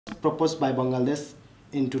proposed by Bangladesh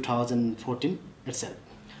in 2014 itself.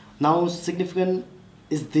 Now, significant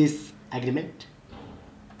is this agreement?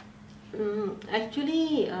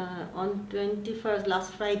 Actually, on 21st,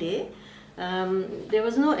 last Friday, there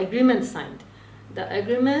was no agreement signed. The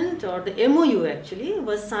agreement, or the MOU actually,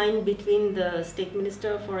 was signed between the State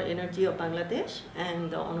Minister for Energy of Bangladesh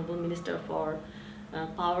and the Honorable Minister for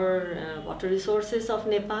Power, Water Resources of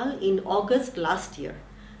Nepal in August last year.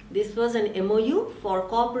 This was an MOU for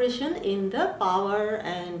cooperation in the power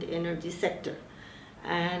and energy sector.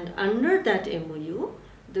 And under that MOU,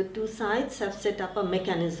 the two sides have set up a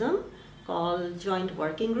mechanism called Joint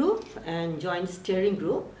Working Group and Joint Steering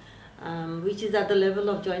Group, which is at the level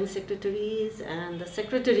of joint secretaries and the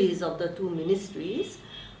secretaries of the two ministries,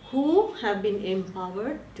 who have been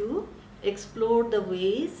empowered to explore the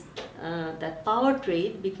ways that power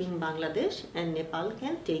trade between Bangladesh and Nepal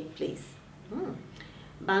can take place.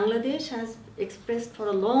 Bangladesh has expressed for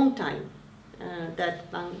a long time that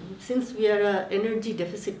since we are an energy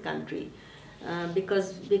deficit country,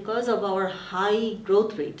 because of our high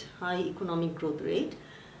growth rate, high economic growth rate,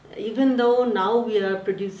 even though now we are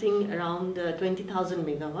producing around 20,000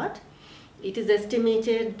 megawatt, it is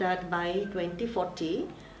estimated that by 2040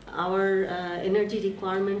 our energy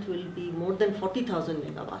requirement will be more than 40,000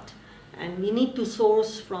 megawatt, and we need to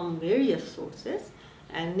source from various sources,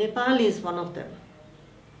 and Nepal is one of them.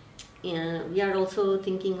 We are also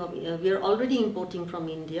thinking of, we are already importing from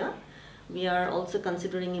India. We are also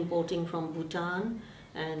considering importing from Bhutan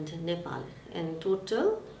and Nepal. In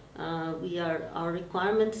total, our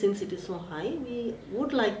requirement, since it is so high, we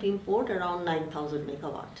would like to import around 9,000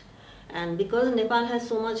 megawatt. And because Nepal has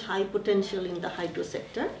so much high potential in the hydro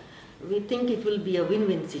sector, we think it will be a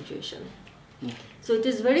win-win situation. So it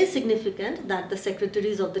is very significant that the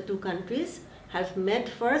secretaries of the two countries have met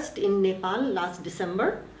first in Nepal last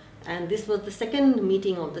December, and this was the second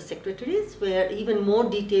meeting of the secretaries where even more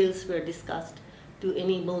details were discussed to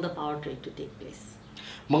enable the power trade to take place.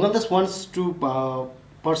 Bangladesh wants to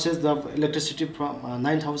purchase the electricity from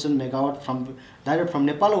 9,000 megawatt direct from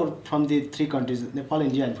Nepal or from the three countries, Nepal,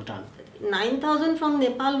 India and Bhutan? 9,000 from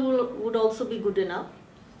Nepal would also be good enough.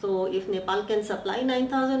 So if Nepal can supply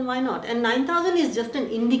 9,000, why not? And 9,000 is just an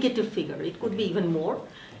indicative figure. It could be even more,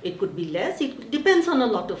 it could be less, it depends on a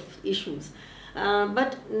lot of issues.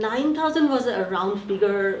 But 9,000 was a round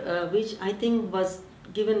figure which I think was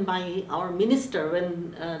given by our minister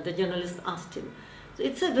when the journalist asked him. So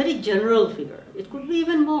it's a very general figure. It could be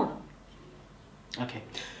even more. Okay.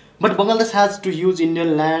 But Bangladesh has to use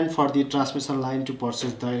Indian land for the transmission line to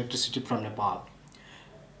purchase the electricity from Nepal,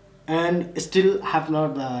 and still have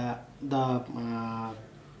not the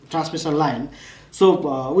transmission line.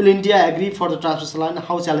 So will India agree for the transmission line?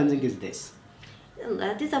 How challenging is this?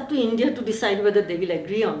 That is up to India to decide whether they will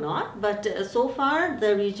agree or not. But so far,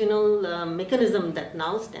 the regional mechanism that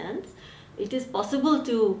now stands, it is possible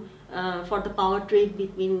to for the power trade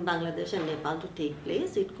between Bangladesh and Nepal to take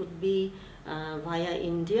place. It could be via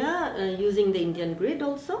India, using the Indian grid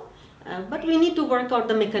also. But we need to work out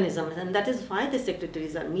the mechanisms, and that is why the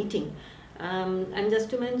secretaries are meeting. And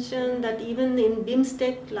just to mention that even in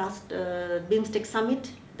BIMSTEC, last BIMSTEC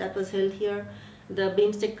summit that was held here, the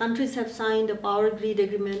BIMSTEC countries have signed a power grid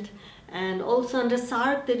agreement, and also under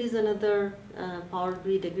SAARC there is another power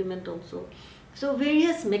grid agreement also. So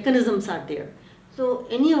various mechanisms are there. So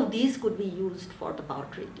any of these could be used for the power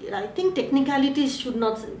trade. I think technicalities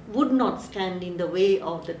would not stand in the way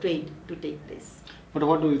of the trade to take place. But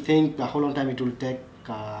what do you think, how long time it will take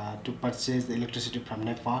to purchase the electricity from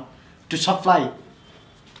Nepal to supply?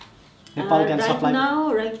 Nepal can supply.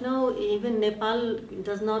 Right now, even Nepal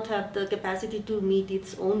does not have the capacity to meet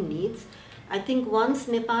its own needs. I think once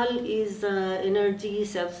Nepal is energy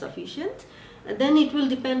self-sufficient, then it will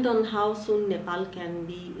depend on how soon Nepal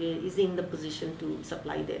is in the position to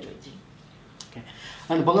supply the energy. Okay.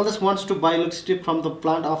 And Bangladesh wants to buy electricity from the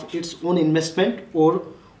plant of its own investment, or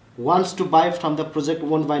wants to buy from the project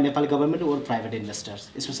owned by Nepal government or private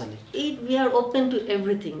investors, especially? We are open to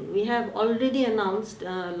everything. We have already announced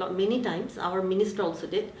many times, our minister also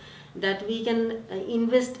did, that we can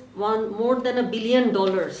invest more than $1 billion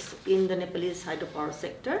in the Nepalese hydropower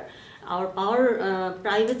sector. Our power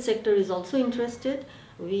private sector is also interested.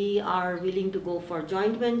 We are willing to go for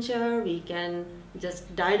joint venture. We can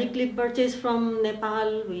just directly purchase from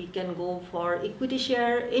Nepal. We can go for equity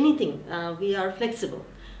share, anything. We are flexible.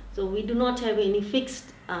 So we do not have any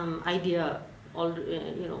fixed idea,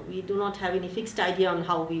 we do not have any fixed idea on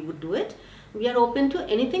how we would do it. We are open to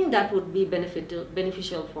anything that would be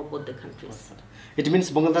beneficial for both the countries. It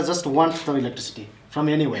means Bangladesh just wants the electricity from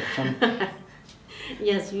anywhere.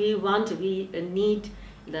 Yes, we need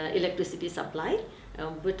the electricity supply.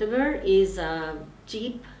 Whatever is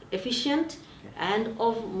cheap, efficient, and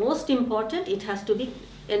of most important, it has to be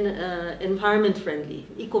environment friendly,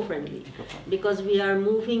 eco-friendly, because we are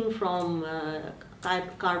moving from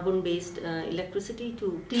carbon-based electricity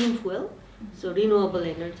to clean fuel, so renewable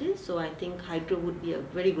energy. So I think hydro would be a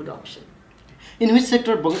very good option. In which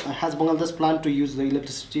sector has Bangladesh planned to use the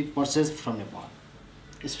electricity purchased from Nepal,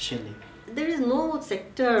 especially? There is no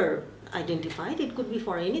sector identified. It could be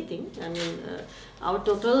for anything. I mean, our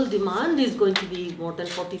total demand is going to be more than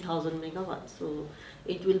 40,000 megawatts. So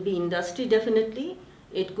it will be industry definitely.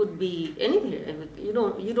 It could be anywhere.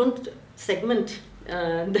 You don't segment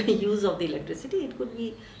the use of the electricity.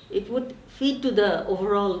 It would feed to the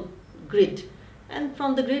overall grid, and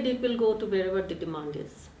from the grid it will go to wherever the demand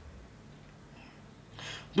is.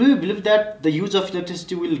 Do you believe that the use of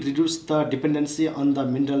electricity will reduce the dependency on the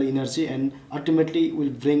mineral energy and ultimately will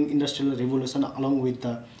bring industrial revolution along with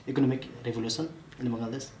the economic revolution in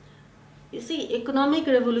Bangladesh? You see, economic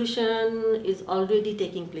revolution is already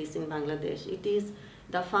taking place in Bangladesh. It is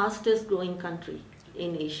the fastest growing country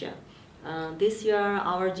in Asia. This year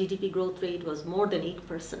our GDP growth rate was more than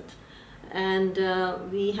 8%. And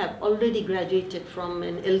we have already graduated from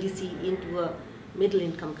an LDC into a middle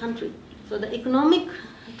income country. So the economic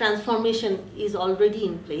transformation is already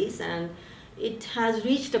in place, and it has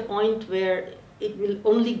reached a point where it will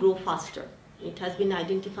only grow faster. It has been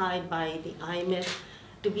identified by the IMF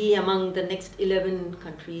to be among the next 11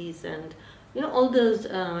 countries, and all those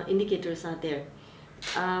indicators are there.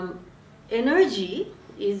 Energy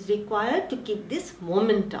is required to keep this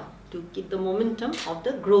momentum, to keep the momentum of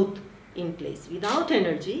the growth in place. Without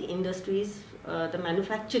energy, industries, the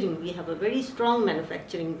manufacturing, we have a very strong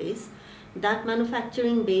manufacturing base. That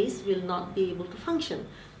manufacturing base will not be able to function.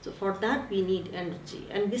 So for that we need energy.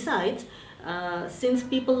 And besides, since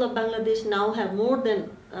people of Bangladesh now have more than,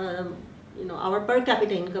 our per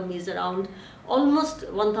capita income is around almost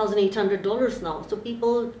 $1,800 now. So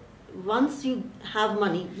people, once you have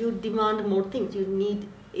money, you demand more things. You need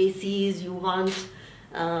ACs, you want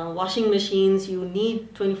washing machines, you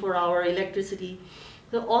need 24-hour electricity.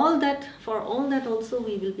 So for all that also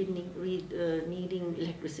we will be needing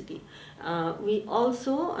electricity. We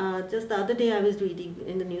also, just the other day I was reading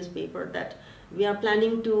in the newspaper that we are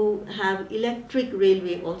planning to have electric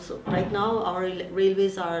railway also. Right now our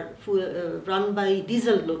railways are run by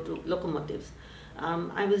diesel locomotives.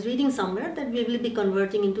 I was reading somewhere that we will be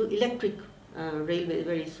converting into electric railway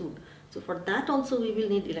very soon. So for that also we will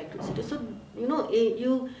need electricity. So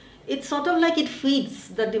it's sort of like it feeds,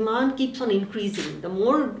 the demand keeps on increasing. The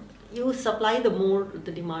more you supply, the more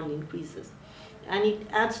the demand increases. And it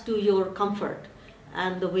adds to your comfort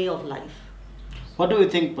and the way of life. What do you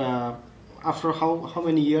think, after how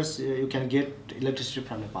many years you can get electricity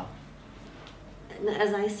from Nepal?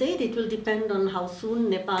 As I said, it will depend on how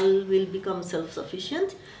soon Nepal will become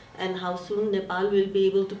self-sufficient and how soon Nepal will be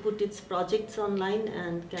able to put its projects online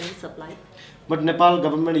and can supply. But Nepal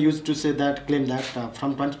government used to claim that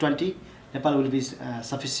from 2020 Nepal will be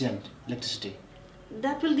sufficient electricity.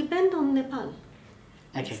 That will depend on Nepal.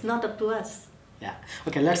 Okay. It's not up to us. Yeah.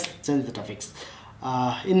 Okay, let's change the topics.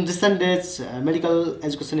 In recent days, medical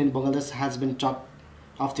education in Bangladesh has been talk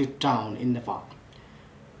of the town in Nepal.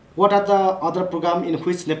 What are the other programs in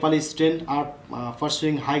which Nepali students are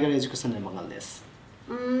pursuing higher education in Bangladesh?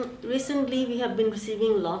 Recently, we have been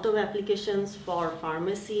receiving a lot of applications for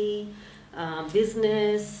pharmacy,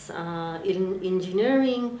 business, in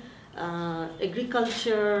engineering,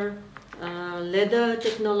 agriculture, leather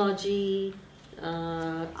technology,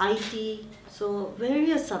 IT. So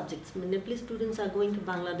various subjects. Nepali students are going to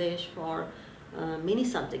Bangladesh for many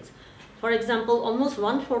subjects. For example, almost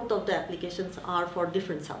 1/4 of the applications are for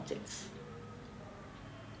different subjects.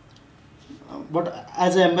 But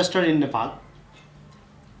as an ambassador in Nepal,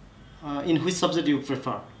 in which subject you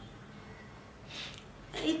prefer?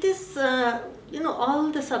 It is,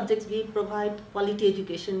 all the subjects we provide quality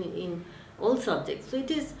education in all subjects. So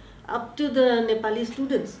it is up to the Nepali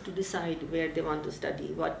students to decide where they want to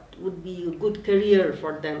study, what would be a good career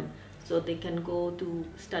for them, so they can go to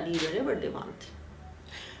study wherever they want.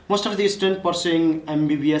 Most of the students pursuing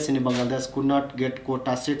MBBS in Bangladesh could not get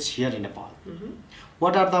quota seats here in Nepal.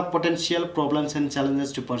 What are the potential problems and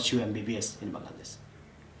challenges to pursue MBBS in Bangladesh?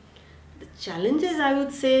 The challenges, I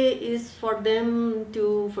would say, is for them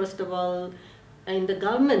to, first of all, in the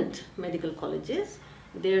government medical colleges,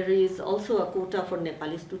 there is also a quota for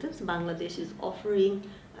Nepali students. Bangladesh is offering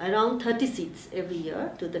around 30 seats every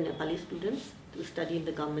year to the Nepali students to study in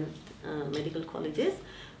the government medical colleges.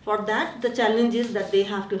 For that, the challenge is that they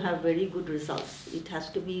have to have very good results. It has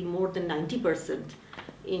to be more than 90%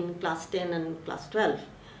 in class 10 and class 12.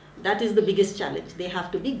 That is the biggest challenge. They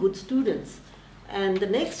have to be good students. And the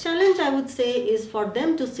next challenge, I would say, is for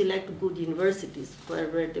them to select good universities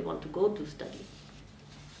wherever they want to go to study.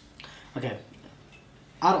 Okay.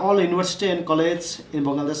 Are all university and college in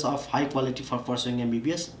Bangladesh of high quality for pursuing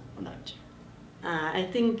MBBS or not? I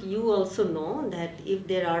think you also know that if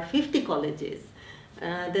there are 50 colleges,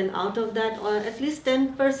 then out of that, at least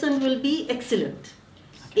 10% will be excellent,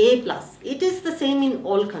 A plus. It is the same in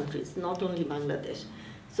all countries, not only Bangladesh.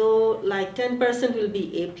 So like 10% will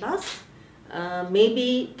be A plus,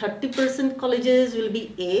 maybe 30% colleges will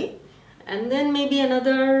be A, and then maybe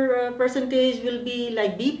another percentage will be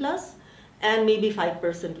like B plus, and maybe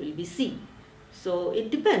 5% will be C. So it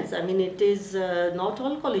depends. I mean, it is not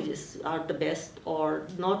all colleges are the best, or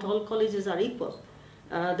not all colleges are equal.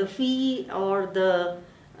 The fee or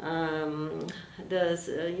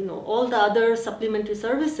all the other supplementary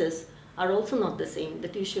services are also not the same. The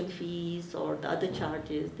tuition fees or the other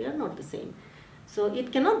charges, they are not the same. So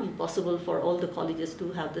it cannot be possible for all the colleges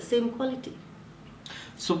to have the same quality.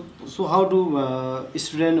 So how do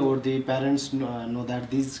student or the parents know that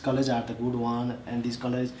these colleges are the good one and this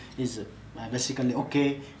college is basically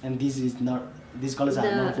okay and this is not, these colleges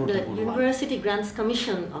are not good, the good one? The University Grants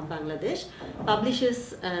Commission of Bangladesh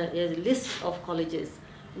publishes a list of colleges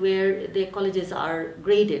where the colleges are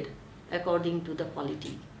graded according to the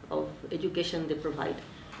quality of education they provide.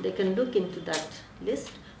 They can look into that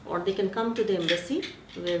list, or they can come to the embassy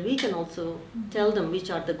where we can also tell them which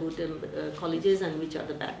are the good colleges and which are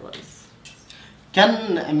the bad ones.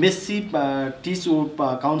 Can embassy teach or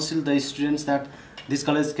counsel the students that this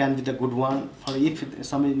college can be the good one, or if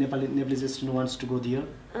some Nepalese student wants to go there?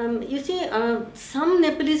 You see, some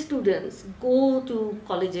Nepalese students go to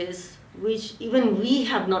colleges which even we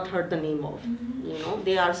have not heard the name of. You know,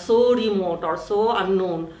 they are so remote or so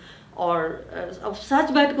unknown or of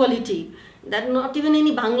such bad quality that not even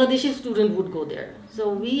any Bangladeshi student would go there. So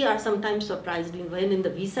we are sometimes surprised when in the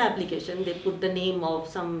visa application they put the name of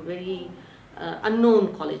some very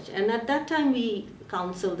unknown college. And at that time we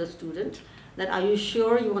counsel the student that, are you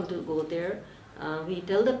sure you want to go there? We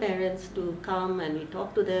tell the parents to come and we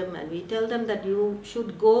talk to them and we tell them that you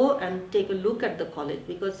should go and take a look at the college,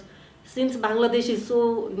 because since Bangladesh is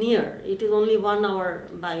so near, it is only 1 hour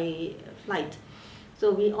by flight.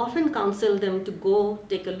 So we often counsel them to go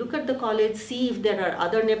take a look at the college, see if there are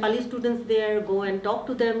other Nepali students there, go and talk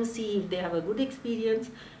to them, see if they have a good experience,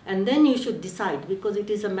 and then you should decide, because it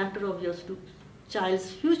is a matter of your child's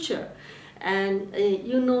future. And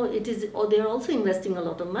you know, it is, or they are also investing a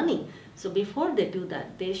lot of money. So before they do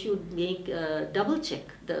that, they should make double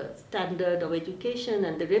check the standard of education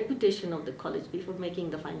and the reputation of the college before making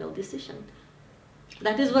the final decision.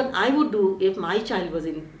 That is what I would do if my child was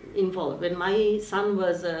involved. When my son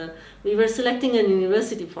was, we were selecting a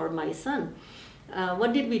university for my son.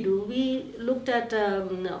 What did we do? We looked at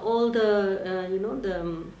all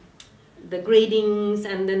the, the gradings,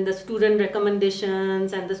 and then the student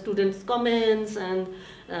recommendations and the students' comments and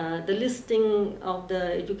the listing of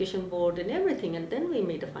the education board and everything, and then we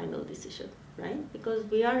made a final decision, right? Because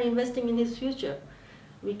we are investing in his future.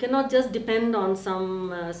 We cannot just depend on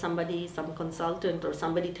somebody, some consultant or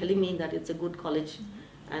somebody telling me that it's a good college,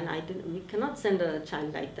 and we cannot send a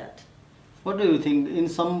child like that. What do you think? In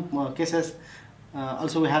some cases,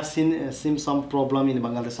 also we have seen some problem in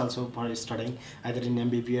Bangladesh also for studying, either in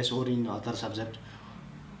MBBS or in other subject.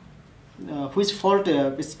 Which fault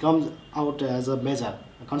it comes out as a major?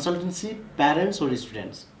 Consultancy, parents or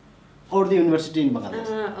students? Or the university in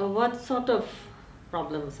Bangladesh? What sort of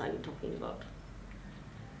problems are you talking about?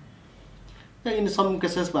 In some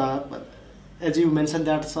cases, as you mentioned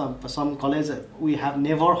that some college we have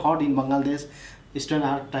never heard in Bangladesh, students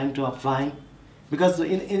are trying to apply, because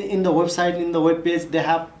in the website, in the web page, they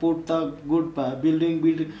have put the good building,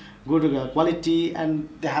 good quality, and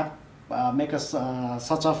they have make us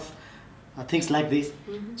such of things like this,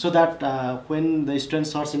 so that when the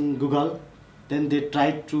students search in Google, then they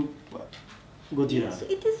try to go there. Yes,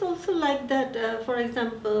 it is also like that. For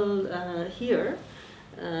example, here,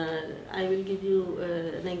 I will give you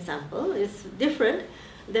an example. It's different.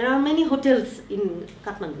 There are many hotels in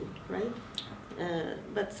Kathmandu, right?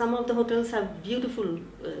 But some of the hotels have beautiful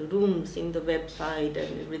rooms in the website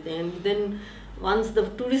and everything. And then once the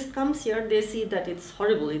tourist comes here, they see that it's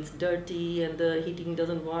horrible. It's dirty and the heating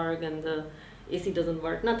doesn't work and the AC doesn't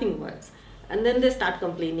work. Nothing works. And then they start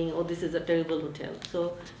complaining, oh, this is a terrible hotel.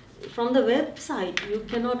 So from the website, you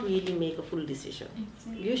cannot really make a full decision.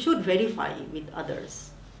 Exactly. You should verify with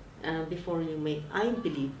others before you make. I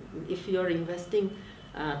believe if you're investing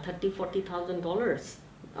 $30,000-$40,000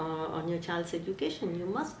 on your child's education, you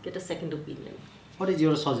must get a second opinion. What is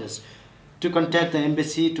your suggestion? to contact the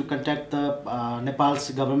embassy, to contact the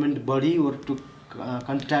Nepal's government body, or to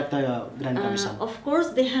contact the Grand Commission? Of course,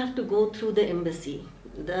 they have to go through the embassy.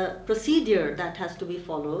 The procedure that has to be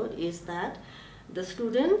followed is that the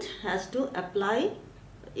student has to apply,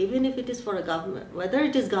 even if it is for a government, whether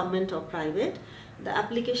it is government or private, the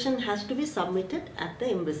application has to be submitted at the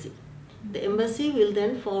embassy. The embassy will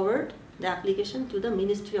then forward the application to the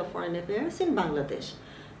Ministry of Foreign Affairs in Bangladesh,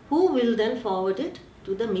 who will then forward it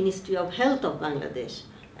to the Ministry of Health of Bangladesh.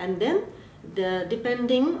 And then,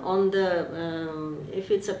 depending on the,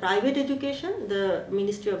 if it's a private education, the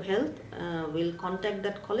Ministry of Health will contact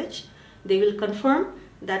that college. They will confirm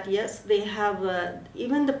that yes, they have,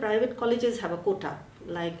 even the private colleges have a quota,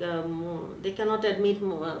 like they cannot admit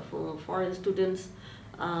foreign students,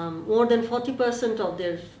 more than 40% of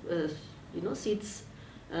their seats,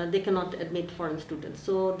 they cannot admit foreign students.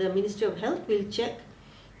 So the Ministry of Health will check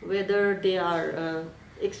whether they are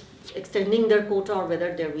extending their quota or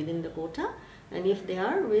whether they are within the quota. And if they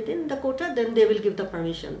are within the quota, then they will give the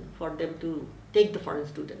permission for them to take the foreign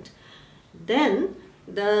student. Then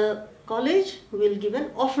the college will give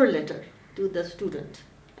an offer letter to the student,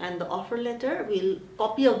 and the offer letter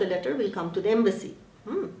copy of the letter will come to the embassy.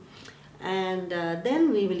 And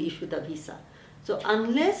then we will issue the visa. So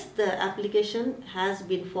unless the application has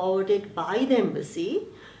been forwarded by the embassy,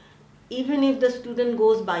 even if the student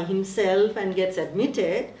goes by himself and gets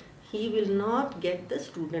admitted, he will not get the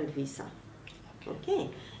student visa. Okay.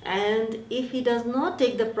 And if he does not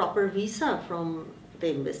take the proper visa from the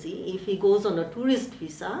embassy, if he goes on a tourist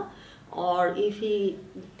visa, or if he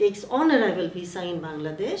takes on-arrival visa in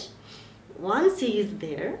Bangladesh, once he is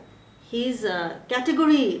there, his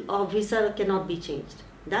category of visa cannot be changed.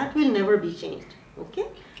 That will never be changed. Okay?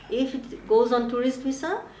 If it goes on tourist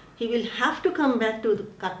visa, he will have to come back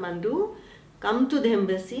to Kathmandu, come to the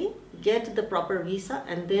embassy, get the proper visa,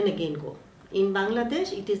 and then again go. In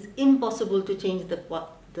Bangladesh, it is impossible to change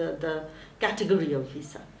the category of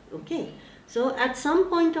visa. Okay? So at some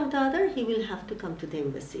point or the other, he will have to come to the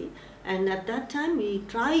embassy, and at that time we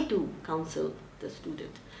try to counsel the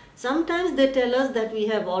student. Sometimes they tell us that we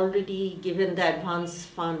have already given the advance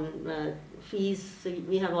fund fees, so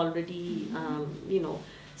we have already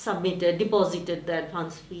deposited the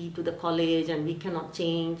advance fee to the college and we cannot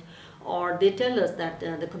change, or they tell us that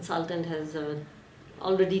the consultant has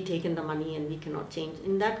already taken the money and we cannot change.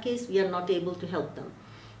 In that case, we are not able to help them.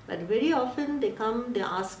 But very often they come, they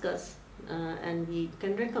ask us, and we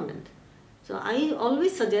can recommend. So I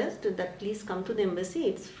always suggest that please come to the embassy.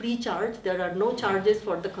 It's free charge. There are no charges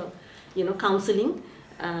for the counseling.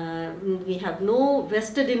 We have no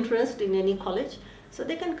vested interest in any college, so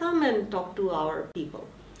they can come and talk to our people.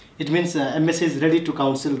 It means embassy is ready to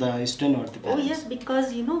counsel the student or the parents? Oh yes,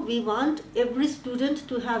 because we want every student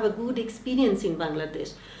to have a good experience in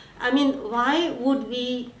Bangladesh. I mean, why would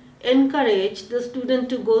we encourage the student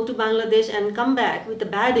to go to Bangladesh and come back with a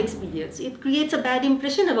bad experience? It creates a bad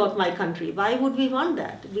impression about my country. Why would we want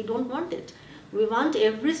that? We don't want it. We want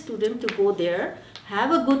every student to go there,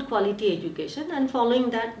 have a good quality education, and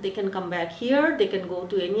following that they can come back here, they can go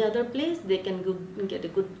to any other place, they can get a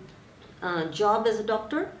good job as a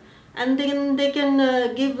doctor, and then they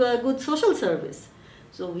can give a good social service.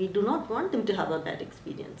 So we do not want them to have a bad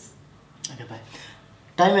experience. Okay, bye.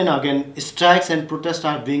 Time and again, strikes and protests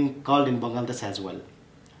are being called in Bangladesh as well.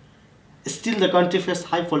 Still, the country faces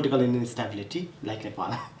high political instability, like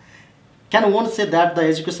Nepal. Can one say that the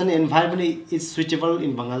education environment is suitable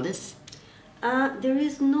in Bangladesh? There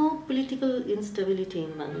is no political instability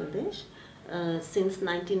in Bangladesh. Since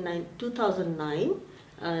 2009,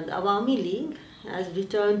 the Awami League has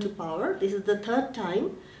returned to power. This is the third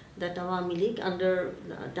time that Awami League, under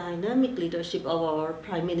the dynamic leadership of our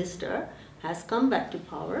Prime Minister, has come back to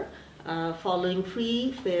power following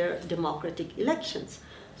free, fair, democratic elections.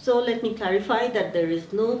 So let me clarify that there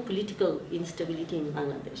is no political instability in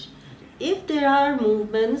Bangladesh. If there are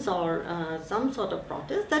movements or some sort of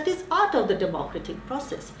protest, that is part of the democratic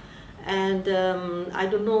process. And I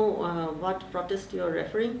don't know what protest you are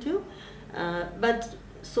referring to, but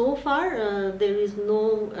so far there is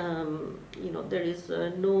no,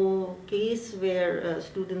 no case where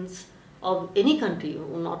students of any country,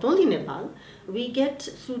 not only Nepal, we get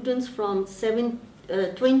students from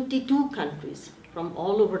 22 countries from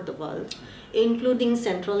all over the world, including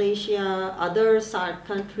Central Asia, other SAARC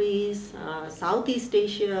countries, Southeast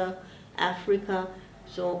Asia, Africa.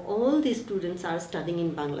 So all these students are studying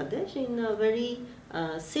in Bangladesh in a very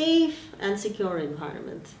safe and secure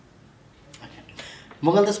environment.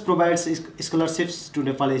 Bangladesh provides scholarships to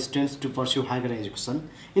Nepali students to pursue higher education.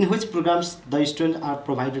 In which programs the students are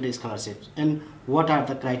provided scholarships, and what are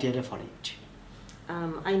the criteria for it?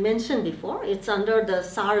 I mentioned before, it's under the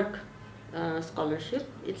SARC scholarship.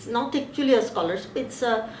 It's not actually a scholarship. It's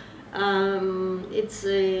a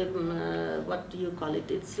what do you call it?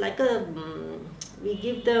 It's like we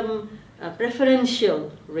give them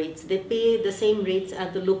preferential rates. They pay the same rates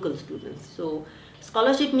as the local students. So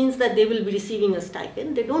scholarship means that they will be receiving a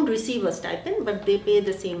stipend. They don't receive a stipend, but they pay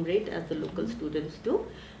the same rate as the local students do.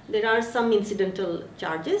 There are some incidental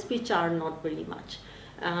charges which are not very much.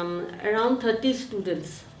 Around 30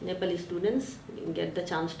 students, Nepali students, get the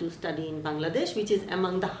chance to study in Bangladesh, which is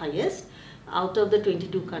among the highest out of the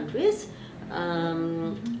 22 countries.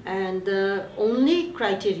 And the only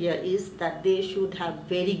criteria is that they should have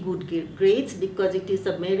very good grades, because it is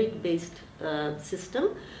a merit-based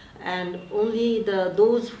system, and only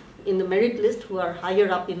those in the merit list who are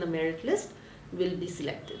higher up in the merit list will be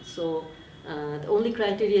selected. So the only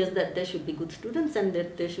criteria is that they should be good students and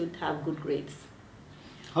that they should have good grades.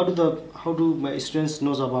 How do my students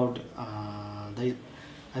knows about the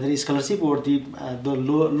either scholarship or the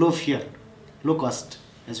low cost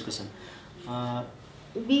education?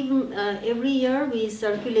 Every year we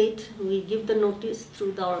circulate, we give the notice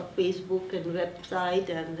through our Facebook and website,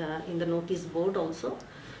 and in the notice board also.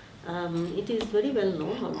 It is very well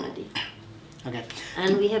known already. Okay.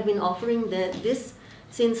 And we have been offering this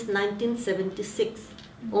since 1976,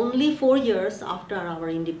 only 4 years after our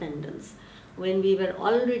independence, when we were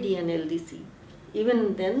already an LDC.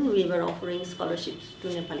 Even then we were offering scholarships to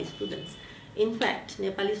Nepali students. In fact,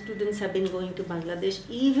 Nepali students have been going to Bangladesh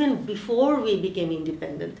even before we became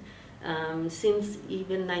independent, since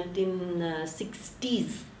even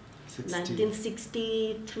 1960s.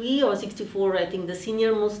 1963 or 64, I think the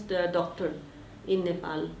senior most doctor in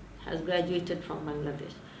Nepal has graduated from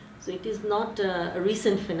Bangladesh. So it is not a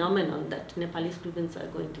recent phenomenon that Nepali students are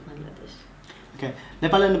going to Bangladesh. Okay,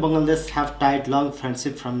 Nepal and Bangladesh have tied long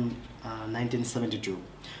friendship from 1972,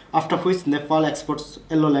 after which Nepal exports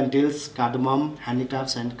yellow lentils, cardamom,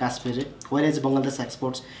 handicrafts and Kashmiri, whereas Bangladesh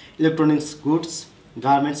exports electronics goods,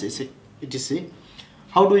 garments, etc.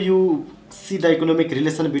 How do you see the economic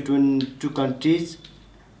relation between two countries,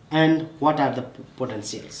 and what are the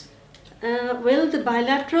potentials? Well, the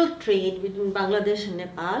bilateral trade between Bangladesh and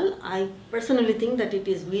Nepal, I personally think that it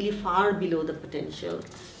is really far below the potential.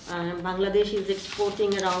 Bangladesh is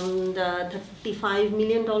exporting around $35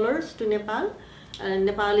 million to Nepal, and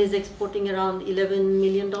Nepal is exporting around $11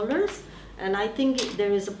 million. And I think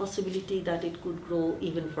there is a possibility that it could grow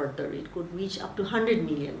even further. It could reach up to 100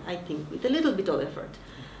 million, I think, with a little bit of effort.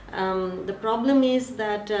 The problem is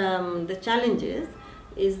that the challenge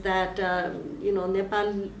is that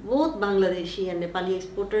Nepal, both Bangladeshi and Nepali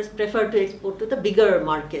exporters prefer to export to the bigger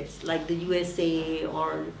markets like the USA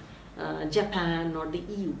or Japan or the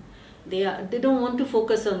EU. They don't want to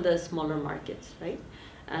focus on the smaller markets, right?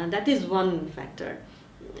 That is one factor.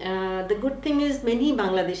 The good thing is many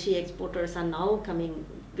Bangladeshi exporters are now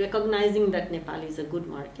recognizing that Nepal is a good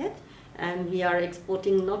market, and we are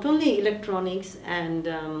exporting not only electronics and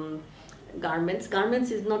garments. Garments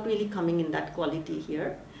is not really coming in that quality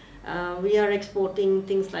here. We are exporting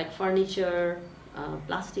things like furniture,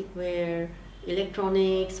 plasticware,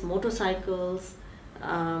 electronics, motorcycles.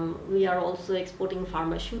 We are also exporting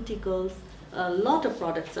pharmaceuticals. A lot of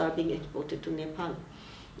products are being exported to Nepal.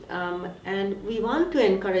 And we want to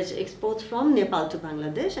encourage exports from Nepal to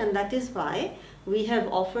Bangladesh, and that is why we have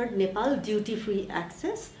offered Nepal duty-free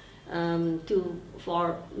access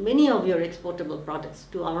for many of your exportable products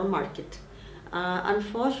to our market.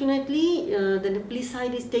 Unfortunately, the Nepali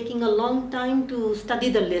side is taking a long time to study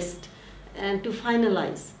the list and to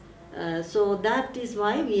finalize. So that is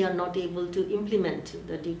why we are not able to implement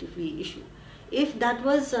the duty-free issue. If that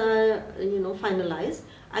was finalized,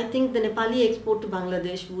 I think the Nepali export to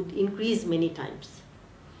Bangladesh would increase many times.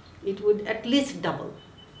 It would at least double.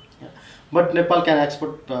 Yeah. But Nepal can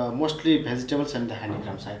export mostly vegetables and the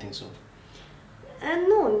handicrafts, I think so. And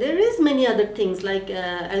no, there is many other things like,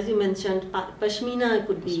 as you mentioned, pashmina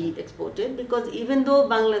could be exported, because even though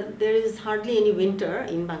there is hardly any winter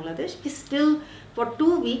in Bangladesh, we still, for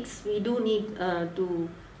 2 weeks, we do need to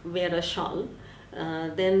wear a shawl.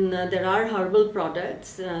 Then there are herbal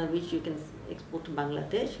products which you can export to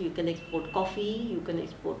Bangladesh. You can export coffee, you can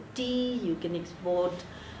export tea, you can export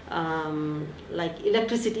like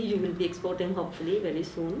electricity, you will be exporting hopefully very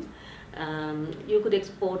soon. You could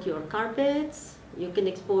export your carpets, you can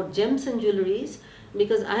export gems and jewelries,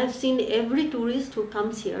 because I have seen every tourist who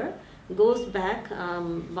comes here goes back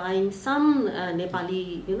buying some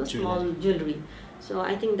Nepali small jewelry. So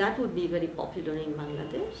I think that would be very popular in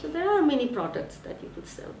Bangladesh. So there are many products that you could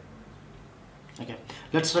sell. Okay,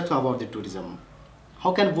 let's talk about the tourism.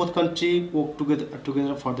 How can both countries work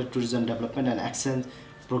together for the tourism development and exchange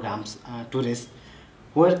programs? Tourists,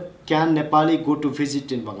 where can Nepali go to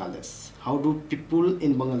visit in Bangladesh? How do people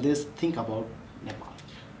in Bangladesh think about Nepal?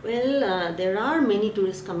 Well, there are many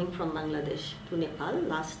tourists coming from Bangladesh to Nepal.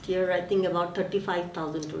 Last year, I think about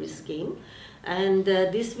 35,000 tourists came. And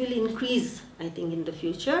this will increase, I think, in the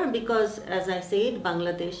future because, as I said,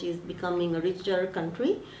 Bangladesh is becoming a richer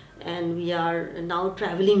country and we are now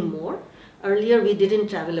traveling more. Earlier, we didn't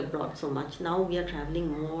travel abroad so much. Now we are traveling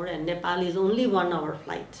more, and Nepal is only 1 hour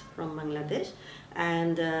flight from Bangladesh.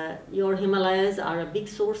 And your Himalayas are a big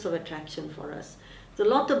source of attraction for us. So a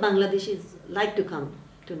lot of Bangladeshis like to come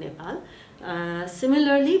to Nepal.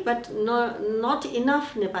 Similarly, but not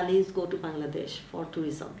enough Nepalis go to Bangladesh for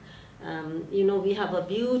tourism. We have a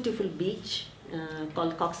beautiful beach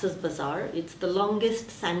called Cox's Bazar. It's the longest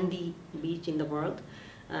sandy beach in the world.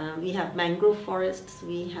 We have mangrove forests,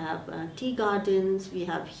 we have tea gardens, we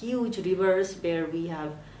have huge rivers where we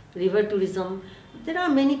have river tourism. There are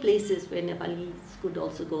many places where Nepalis could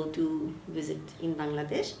also go to visit in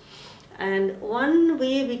Bangladesh. And one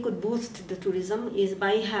way we could boost the tourism is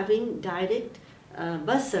by having direct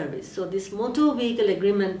bus service. So this motor vehicle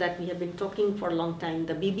agreement that we have been talking for a long time,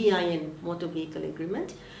 the BBIN motor vehicle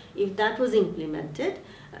agreement, if that was implemented,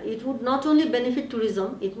 it would not only benefit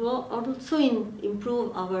tourism, it will also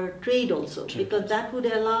improve our trade also, because that would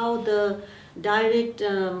allow the direct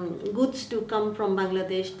goods to come from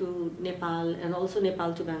Bangladesh to Nepal and also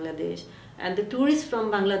Nepal to Bangladesh. And the tourists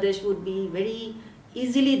from Bangladesh would be very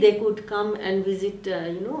easily, they could come and visit,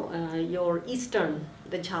 your eastern,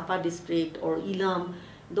 the Jhapa district or Ilam.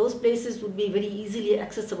 Those places would be very easily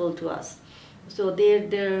accessible to us. So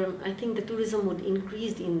I think the tourism would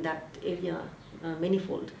increase in that area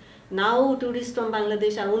manifold. Now tourists from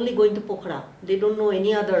Bangladesh are only going to Pokhara. They don't know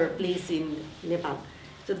any other place in Nepal.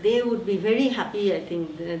 So they would be very happy, I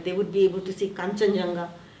think. They would be able to see Kanchenjunga.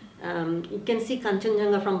 You can see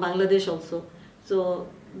Kanchenjunga from Bangladesh also. So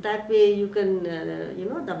that way you can,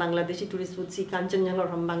 the Bangladeshi tourists would see Kanchenjunga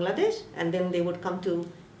from Bangladesh, and then they would come to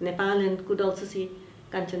Nepal and could also see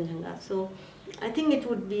Kanchenjunga. So I think it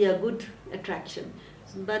would be a good attraction.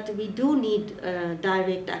 But we do need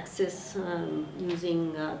direct access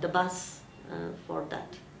using the bus for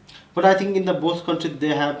that. But I think in the both countries they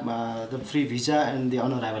have the free visa and the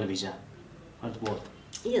on-arrival visa, or both.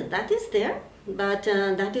 Yes, that is there, but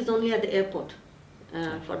that is only at the airport.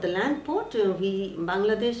 For the land port,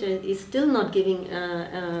 Bangladesh is still not giving,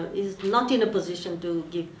 is not in a position to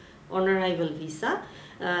give on-arrival visa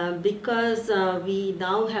because we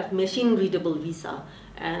now have machine-readable visa,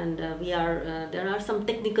 and there are some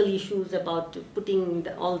technical issues about putting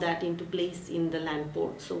all that into place in the land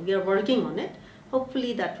port. So we are working on it.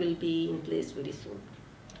 Hopefully that will be in place very soon.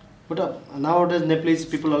 But nowadays Nepalese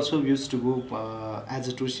people also used to go as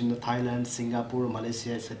a tourist in Thailand, Singapore,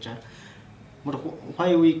 Malaysia, etc. But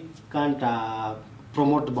why we can't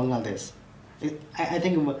promote Bangladesh? I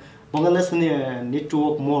think Bangladesh need to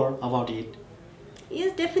work more about it.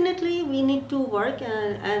 Yes, definitely we need to work,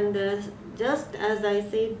 and just as I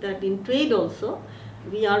said that in trade also,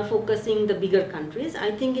 we are focusing the bigger countries.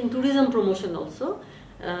 I think in tourism promotion also,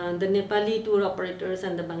 the Nepali tour operators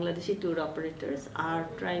and the Bangladeshi tour operators are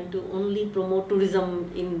trying to only promote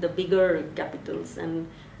tourism in the bigger capitals and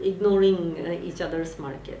ignoring each other's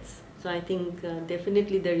markets. So I think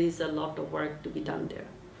definitely there is a lot of work to be done there.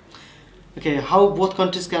 Okay, how both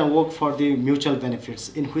countries can work for the mutual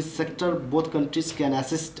benefits? In which sector both countries can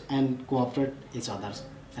assist and cooperate each other?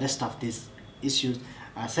 Rest of these issues,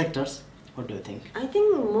 sectors, what do you think? I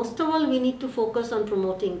think most of all we need to focus on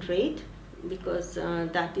promoting trade, because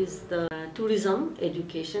that is the tourism,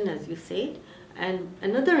 education, as you said. And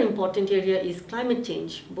another important area is climate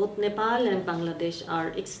change. Both Nepal and Bangladesh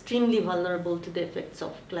are extremely vulnerable to the effects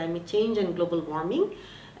of climate change and global warming.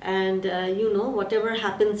 And whatever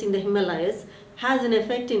happens in the Himalayas has an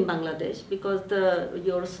effect in Bangladesh, because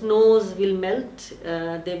your snows will melt,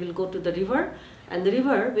 they will go to the river, and the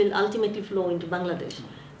river will ultimately flow into Bangladesh.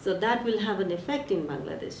 So that will have an effect in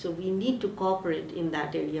Bangladesh. So we need to cooperate in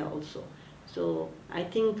that area also. So I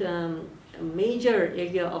think a major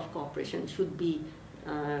area of cooperation should be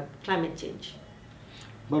climate change.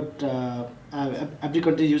 But every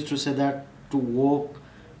country used to say that to work,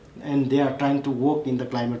 and they are trying to work in the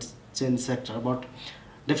climate change sector. But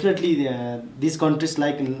definitely these countries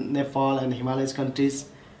like Nepal and Himalayas countries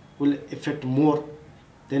will affect more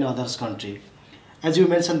than others country. As you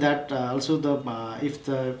mentioned that also if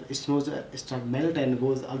the snows start melt and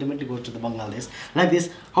ultimately goes to the Bangladesh like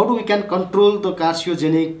this, how do we can control the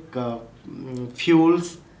carcinogenic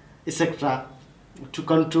fuels, etc. to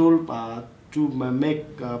control to make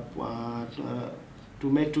to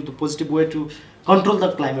make to the positive way to control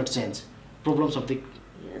the climate change problems of the.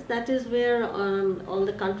 Yes, that is where all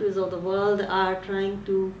the countries of the world are trying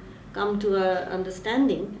to come to a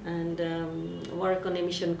understanding and work on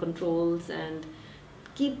emission controls and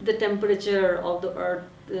keep the temperature of the earth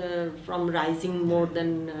from rising more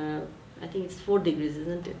than I think it's 4 degrees,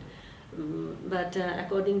 isn't it? But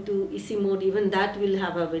according to EC mode, even that will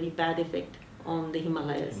have a very bad effect on the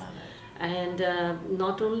Himalayas. And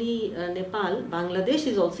not only Nepal, Bangladesh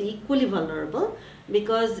is also equally vulnerable,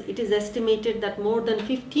 because it is estimated that more than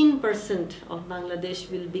 15% of Bangladesh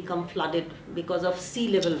will become flooded because of sea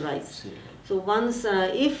level rise. So once,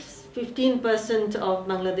 if 15% of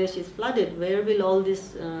Bangladesh is flooded, where will all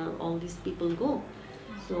these people go?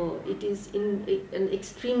 So it is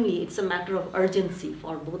it's a matter of urgency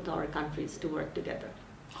for both our countries to work together.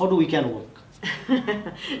 How do we can work?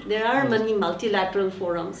 There are many multilateral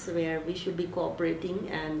forums where we should be cooperating,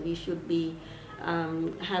 and we should be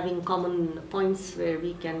having common points where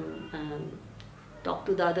we can talk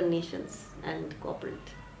to the other nations and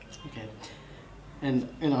cooperate. Okay. And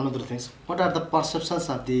another things, what are the perceptions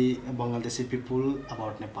of the Bangladeshi people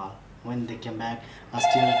about Nepal when they came back last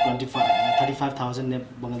year? 35,000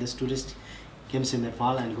 Bangladeshi tourists came to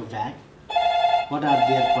Nepal and go back. What are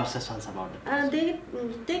their perceptions about it? They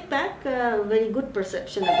take back a very good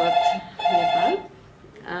perception about Nepal.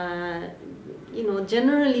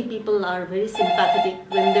 Generally people are very sympathetic.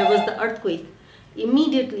 When there was the earthquake,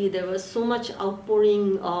 immediately there was so much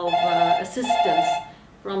outpouring of assistance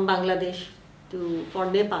from Bangladesh for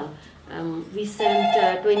Nepal. We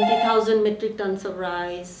sent 20,000 metric tons of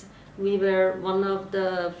rice. We were one of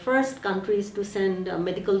the first countries to send a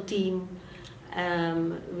medical team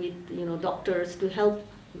with doctors to help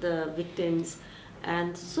the victims,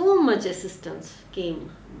 and so much assistance came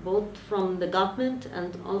both from the government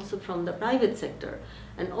and also from the private sector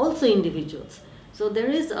and also individuals. So there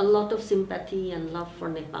is a lot of sympathy and love for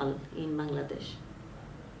Nepal in Bangladesh.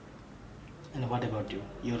 And what about you?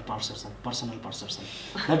 Your perception, personal perception,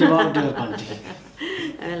 not about your country.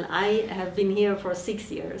 Well, I have been here for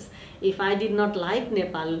 6 years. If I did not like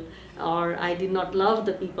Nepal, or I did not love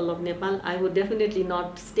the people of Nepal, I would definitely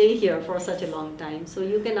not stay here for such a long time. So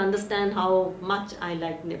you can understand how much I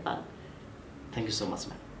like Nepal. Thank you so much,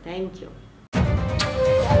 ma'am. Thank you.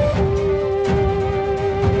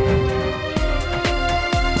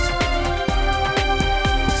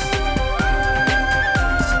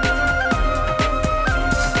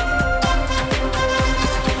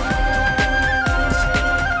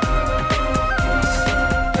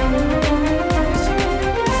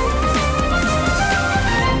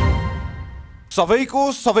 सबैको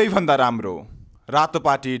सबैभन्दा राम्रो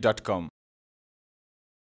रातोपाटी.com